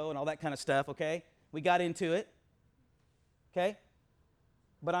Mysterio and all that kind of stuff, okay? We got into it, okay?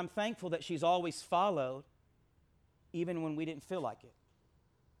 But I'm thankful that she's always followed, even when we didn't feel like it.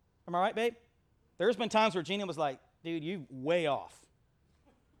 Am I right, babe? There's been times where Gina was like, dude, you way off.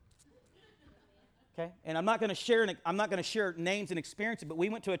 Okay? And I'm not going to share names and experiences, but we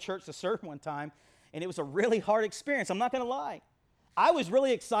went to a church to serve one time, and it was a really hard experience. I'm not going to lie. I was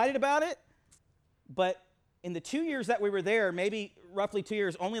really excited about it, but in the 2 years that we were there, maybe roughly 2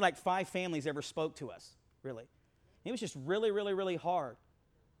 years, only like 5 families ever spoke to us, really. It was just really, really, really hard.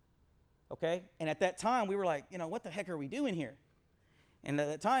 Okay? And at that time, we were like, you know, what the heck are we doing here? And at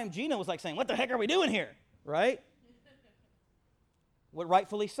that time, Gina was like saying, what the heck are we doing here? Right? Well,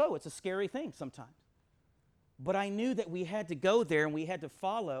 rightfully so. It's a scary thing sometimes. But I knew that we had to go there and we had to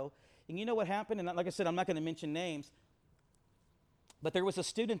follow. And you know what happened? And like I said, I'm not going to mention names. But there was a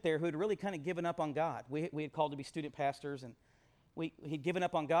student there who had really kind of given up on God. We had called to be student pastors, and he'd given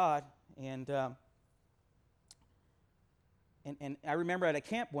up on God. And I remember at a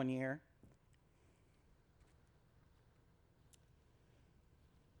camp one year,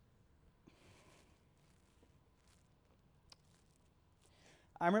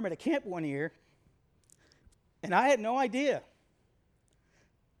 and I had no idea.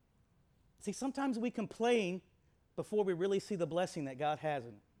 See, sometimes we complain before we really see the blessing that God has in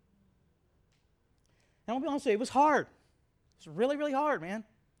it. And I'll be honest with you, it was hard. It was really, really hard, man.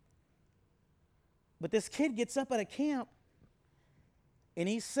 But this kid gets up at a camp, and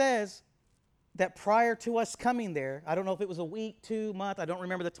he says, that prior to us coming there, I don't know if it was a week, 2 months, I don't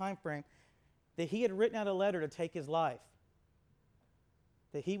remember the time frame, that he had written out a letter to take his life,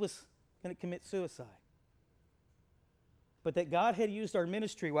 that he was going to commit suicide. But that God had used our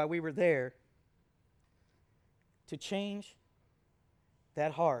ministry while we were there to change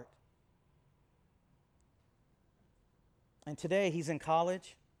that heart. And today he's in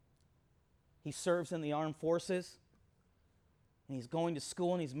college. He serves in the armed forces. And he's going to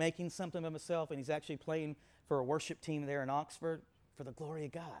school and he's making something of himself. And he's actually playing for a worship team there in Oxford for the glory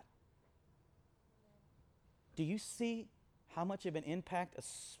of God. Do you see how much of an impact a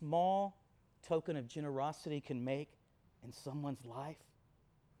small token of generosity can make in someone's life?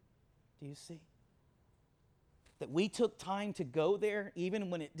 Do you see? That we took time to go there even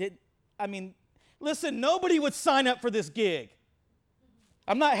when it did. I mean, listen, nobody would sign up for this gig.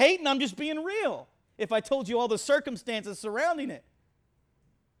 I'm not hating, I'm just being real. If I told you all the circumstances surrounding it.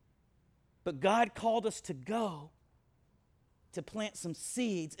 But God called us to go, to plant some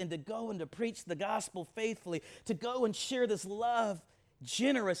seeds, and to go and to preach the gospel faithfully, to go and share this love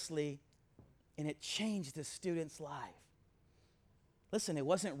generously, and it changed the student's life. Listen, it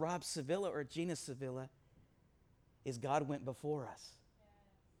wasn't Rob Sevilla or Gina Sevilla. It's God went before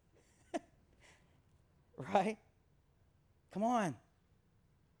us. Right? Come on.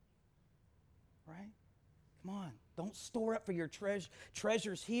 Right? Come on. Don't store up for your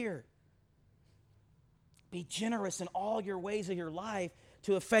treasures here. Be generous in all your ways of your life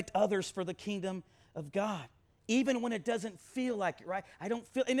to affect others for the kingdom of God. Even when it doesn't feel like it, right? I don't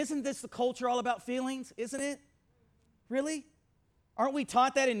feel, and isn't this the culture all about feelings? Isn't it? Really? Aren't we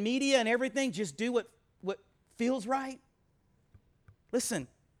taught that in media and everything? Just do what feels right? Listen,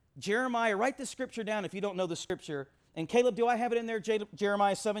 Jeremiah, write the scripture down if you don't know the scripture. And Caleb, do I have it in there?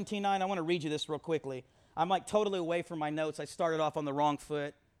 Jeremiah 17:9. I want to read you this real quickly. I'm like totally away from my notes. I started off on the wrong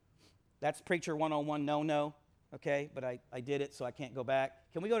foot. That's Preacher 101, no. Okay, but I did it, so I can't go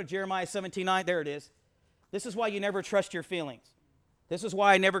back. Can we go to Jeremiah 17:9? There it is. This is why you never trust your feelings. This is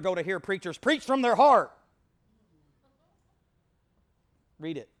why I never go to hear preachers preach from their heart.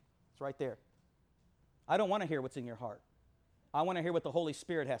 Read it. It's right there. I don't want to hear what's in your heart. I want to hear what the Holy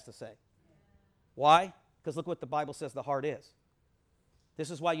Spirit has to say. Why? Because look what the Bible says the heart is. This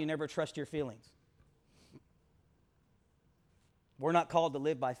is why you never trust your feelings. We're not called to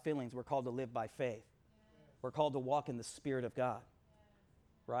live by feelings. We're called to live by faith. We're called to walk in the Spirit of God.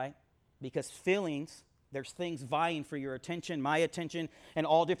 Right? Because feelings, there's things vying for your attention, my attention, in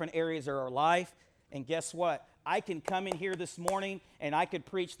all different areas of our life. And guess what? I can come in here this morning and I could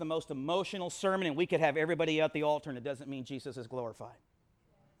preach the most emotional sermon and we could have everybody at the altar, and it doesn't mean Jesus is glorified.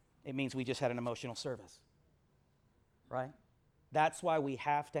 It means we just had an emotional service. Right? That's why we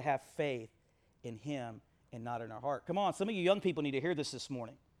have to have faith in Him and not in our heart. Come on, some of you young people need to hear this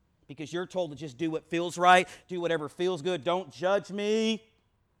morning, because you're told to just do what feels right, do whatever feels good, don't judge me.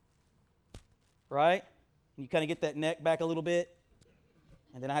 Right? And you kind of get that neck back a little bit,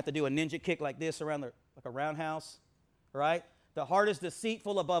 and then I have to do a ninja kick like this around like a roundhouse. Right? The heart is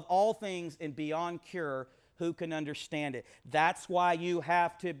deceitful above all things and beyond cure. Who can understand it? That's why you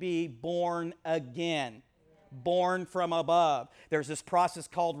have to be born again. Born from above. There's this process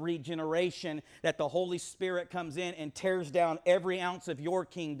called regeneration that the Holy Spirit comes in and tears down every ounce of your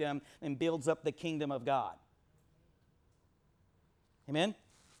kingdom and builds up the kingdom of God. Amen?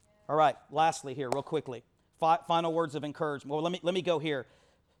 All right, lastly here, real quickly. Final words of encouragement. Well, let me go here.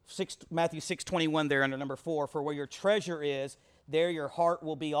 Matthew 6:21 there under number 4. For where your treasure is, there your heart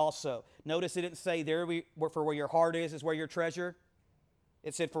will be also. Notice it didn't say for where your heart is where your treasure.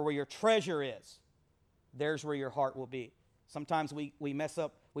 It said for where your treasure is, there's where your heart will be. Sometimes we mess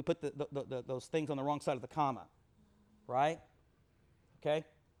up. We put those things on the wrong side of the comma. Right? Okay?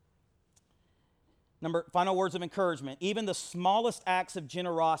 Final words of encouragement. Even the smallest acts of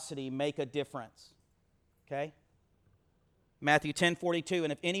generosity make a difference. Okay? Matthew 10:42,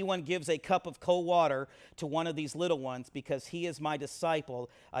 and if anyone gives a cup of cold water to one of these little ones because he is my disciple,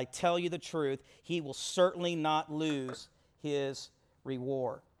 I tell you the truth, he will certainly not lose his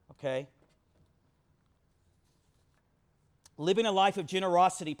reward. Okay? Living a life of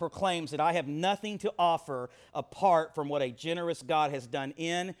generosity proclaims that I have nothing to offer apart from what a generous God has done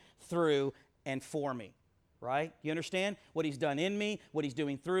in, through, and for me. Right? You understand? What He's done in me, what He's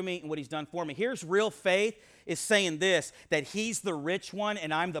doing through me, and what He's done for me. Here's real faith, is saying this, that He's the rich one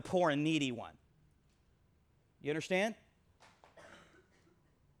and I'm the poor and needy one. You understand?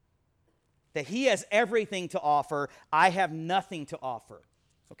 That He has everything to offer. I have nothing to offer.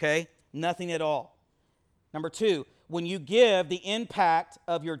 Okay? Nothing at all. Number 2, when you give, the impact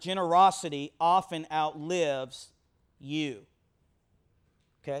of your generosity often outlives you.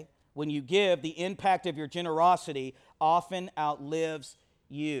 Okay? When you give, the impact of your generosity often outlives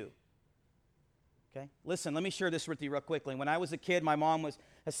you. Okay? Listen, let me share this with you real quickly. When I was a kid, my mom was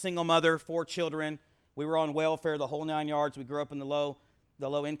a single mother, 4 children. We were on welfare, the whole 9 yards. We grew up in the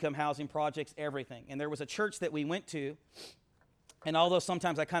low-income housing projects, everything. And there was a church that we went to, and although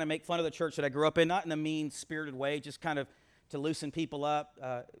sometimes I kind of make fun of the church that I grew up in, not in a mean-spirited way, just kind of to loosen people up,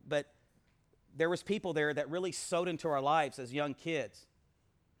 but there was people there that really sowed into our lives as young kids,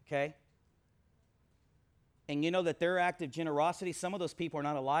 okay? And you know that their act of generosity, some of those people are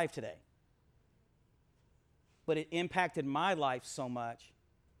not alive today. But it impacted my life so much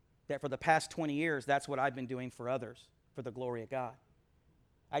that for the past 20 years, that's what I've been doing for others, for the glory of God.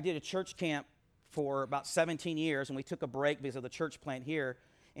 I did a church camp for about 17 years, and we took a break because of the church plant here.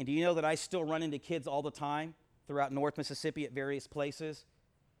 And do you know that I still run into kids all the time throughout North Mississippi at various places?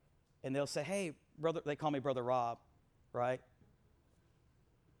 And they'll say, hey, brother, they call me Brother Rob, right?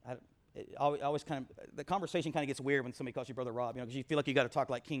 Always kind of, the conversation kind of gets weird when somebody calls you Brother Rob, because you feel like you got to talk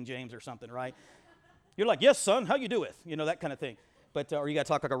like King James or something, right? You're like, yes, son, how you doeth? That kind of thing. But or you got to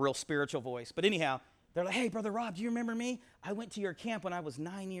talk like a real spiritual voice. But anyhow, they're like, hey, Brother Rob, do you remember me? I went to your camp when I was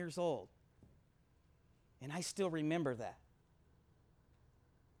 9 years old. And I still remember that.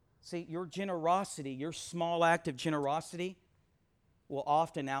 See, your generosity, your small act of generosity will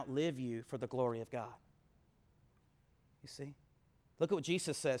often outlive you for the glory of God. You see? Look at what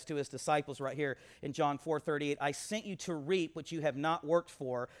Jesus says to his disciples right here in John 4:38. I sent you to reap what you have not worked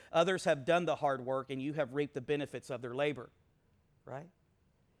for. Others have done the hard work, and you have reaped the benefits of their labor. Right?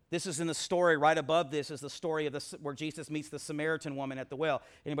 This is in the story right above this is the story of where Jesus meets the Samaritan woman at the well.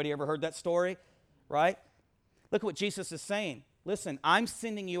 Anybody ever heard that story? Right? Look at what Jesus is saying. Listen, I'm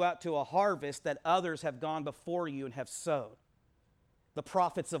sending you out to a harvest that others have gone before you and have sowed. The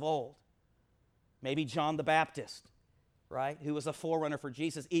prophets of old. Maybe John the Baptist, right? Who was a forerunner for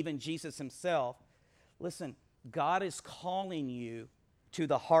Jesus, even Jesus himself. Listen, God is calling you to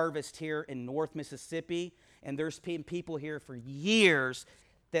the harvest here in North Mississippi, and there's been people here for years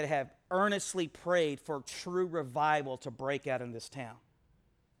that have earnestly prayed for true revival to break out in this town.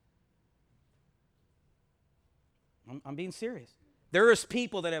 I'm being serious. There is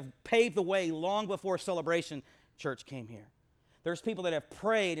people that have paved the way long before Celebration Church came here. There's people that have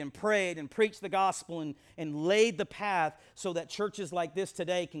prayed and preached the gospel and laid the path so that churches like this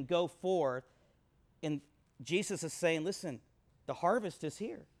today can go forth. And Jesus is saying, listen, the harvest is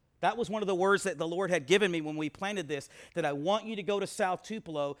here. That was one of the words that the Lord had given me when we planted this, that I want you to go to South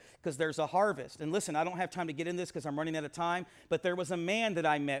Tupelo because there's a harvest. And listen, I don't have time to get in this because I'm running out of time, but there was a man that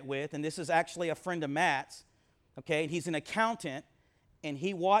I met with, and this is actually a friend of Matt's, okay? And he's an accountant. And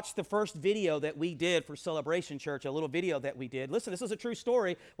he watched the first video that we did for Celebration Church, a little video that we did. Listen, this is a true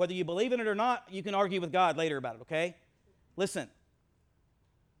story. Whether you believe in it or not, you can argue with God later about it, okay? Listen,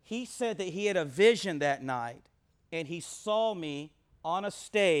 he said that he had a vision that night, and he saw me on a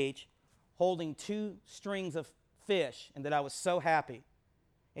stage holding 2 strings of fish, and that I was so happy.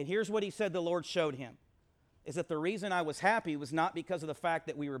 And here's what he said the Lord showed him, is that the reason I was happy was not because of the fact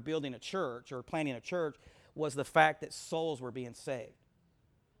that we were building a church or planting a church, was the fact that souls were being saved.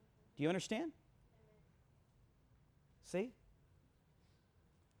 Do you understand? See?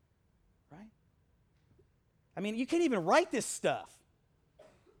 Right? I mean, you can't even write this stuff.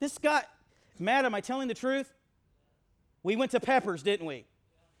 This guy, Matt, am I telling the truth? We went to Peppers, didn't we?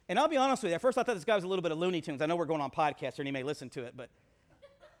 And I'll be honest with you, at first I thought this guy was a little bit of Looney Tunes. I know we're going on podcast here and he may listen to it, but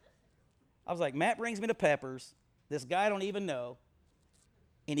I was like, Matt brings me to Peppers, this guy I don't even know,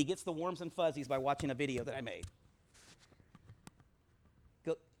 and he gets the warms and fuzzies by watching a video that I made.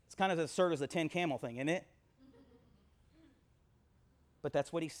 It's kind of as absurd as the 10 camel thing, isn't it? But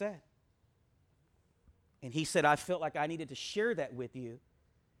that's what he said. And he said, I felt like I needed to share that with you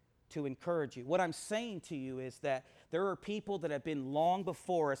to encourage you. What I'm saying to you is that there are people that have been long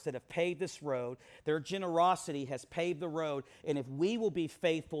before us that have paved this road. Their generosity has paved the road. And if we will be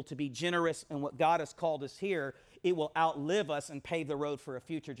faithful to be generous in what God has called us here, it will outlive us and pave the road for a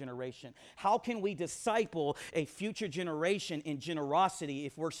future generation. How can we disciple a future generation in generosity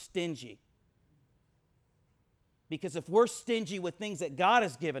if we're stingy? Because if we're stingy with things that God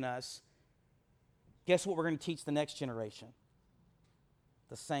has given us, guess what we're going to teach the next generation?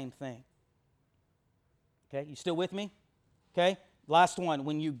 The same thing. Okay, you still with me? Okay, last one.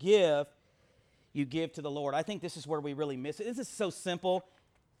 When you give to the Lord. I think this is where we really miss it. This is so simple.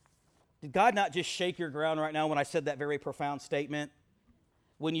 Did God not just shake your ground right now when I said that very profound statement?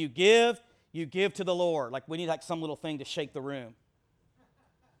 When you give to the Lord. Like we need like some little thing to shake the room.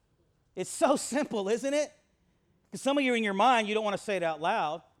 It's so simple, isn't it? Because some of you in your mind, you don't want to say it out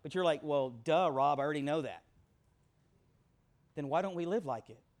loud, but you're like, well, duh, Rob, I already know that. Then why don't we live like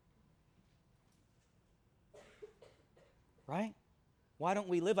it? right? Why don't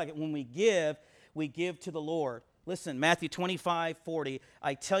we live like it? When we give to the Lord. Listen, Matthew 25:40,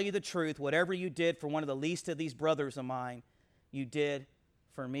 I tell you the truth, whatever you did for one of the least of these brothers of mine, you did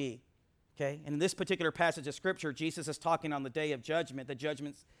for me. Okay? And in this particular passage of Scripture, Jesus is talking on the day of judgment. The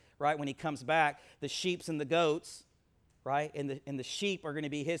judgment's, right, when he comes back, the sheep and the goats, right? And the sheep are going to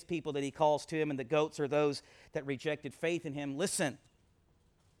be his people that he calls to him, and the goats are those that rejected faith in him. Listen,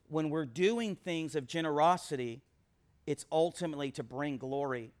 when we're doing things of generosity, it's ultimately to bring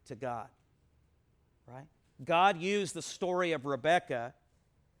glory to God, right? God used the story of Rebekah,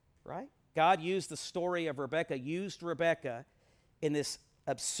 right? God used the story of Rebekah, used Rebekah in this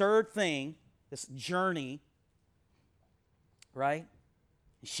absurd thing, this journey, right?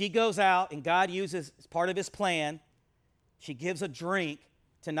 She goes out, and God uses, as part of his plan, she gives a drink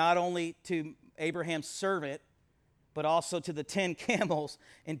to not only to Abraham's servant, but also to the 10 camels,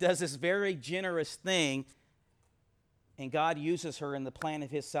 and does this very generous thing. And God uses her in the plan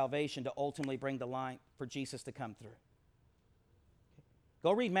of his salvation to ultimately bring the line for Jesus to come through.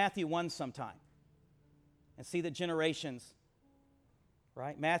 Go read Matthew 1 sometime and see the generations,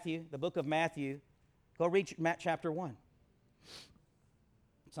 right? Matthew, the book of Matthew. Go read chapter 1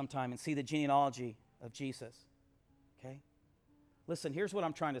 sometime and see the genealogy of Jesus, okay? Listen, here's what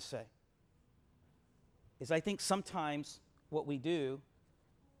I'm trying to say, is I think sometimes what we do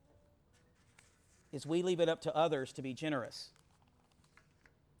is we leave it up to others to be generous,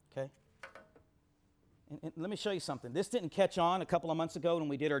 okay? And let me show you something. This didn't catch on a couple of months ago when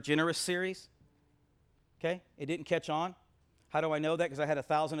we did our generous series, okay? It didn't catch on. How do I know that? Because I had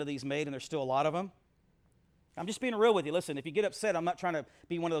 1,000 of these made, and there's still a lot of them. I'm just being real with you. Listen, if you get upset, I'm not trying to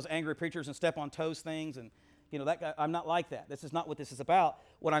be one of those angry preachers and step on toes things, and that guy, I'm not like that. This is not what this is about.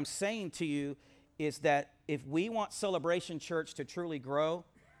 What I'm saying to you is that if we want Celebration Church to truly grow,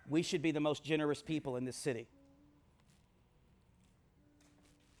 we should be the most generous people in this city.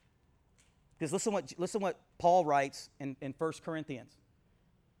 Because listen what Paul writes in 1 Corinthians.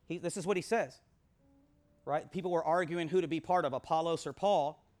 This is what he says, right? People were arguing who to be part of, Apollos or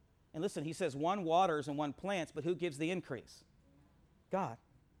Paul. And listen, he says one waters and one plants, but who gives the increase? God.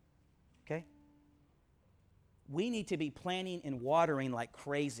 Okay? We need to be planting and watering like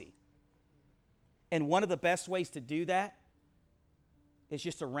crazy. And one of the best ways to do that is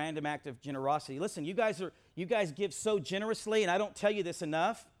just a random act of generosity. Listen, you guys give so generously, and I don't tell you this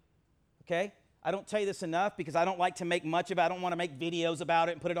enough, okay? I don't tell you this enough because I don't like to make much of it. I don't want to make videos about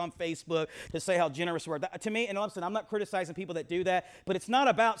it and put it on Facebook to say how generous we are. To me, and listen, I'm not criticizing people that do that, but it's not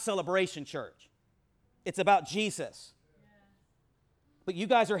about Celebration Church. It's about Jesus. But you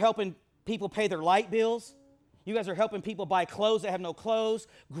guys are helping people pay their light bills. You guys are helping people buy clothes that have no clothes,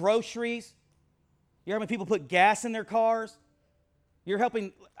 groceries. You're helping people put gas in their cars. You're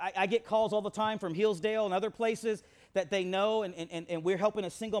helping, I get calls all the time from Hillsdale and other places that they know, and we're helping a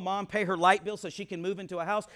single mom pay her light bill so she can move into a house.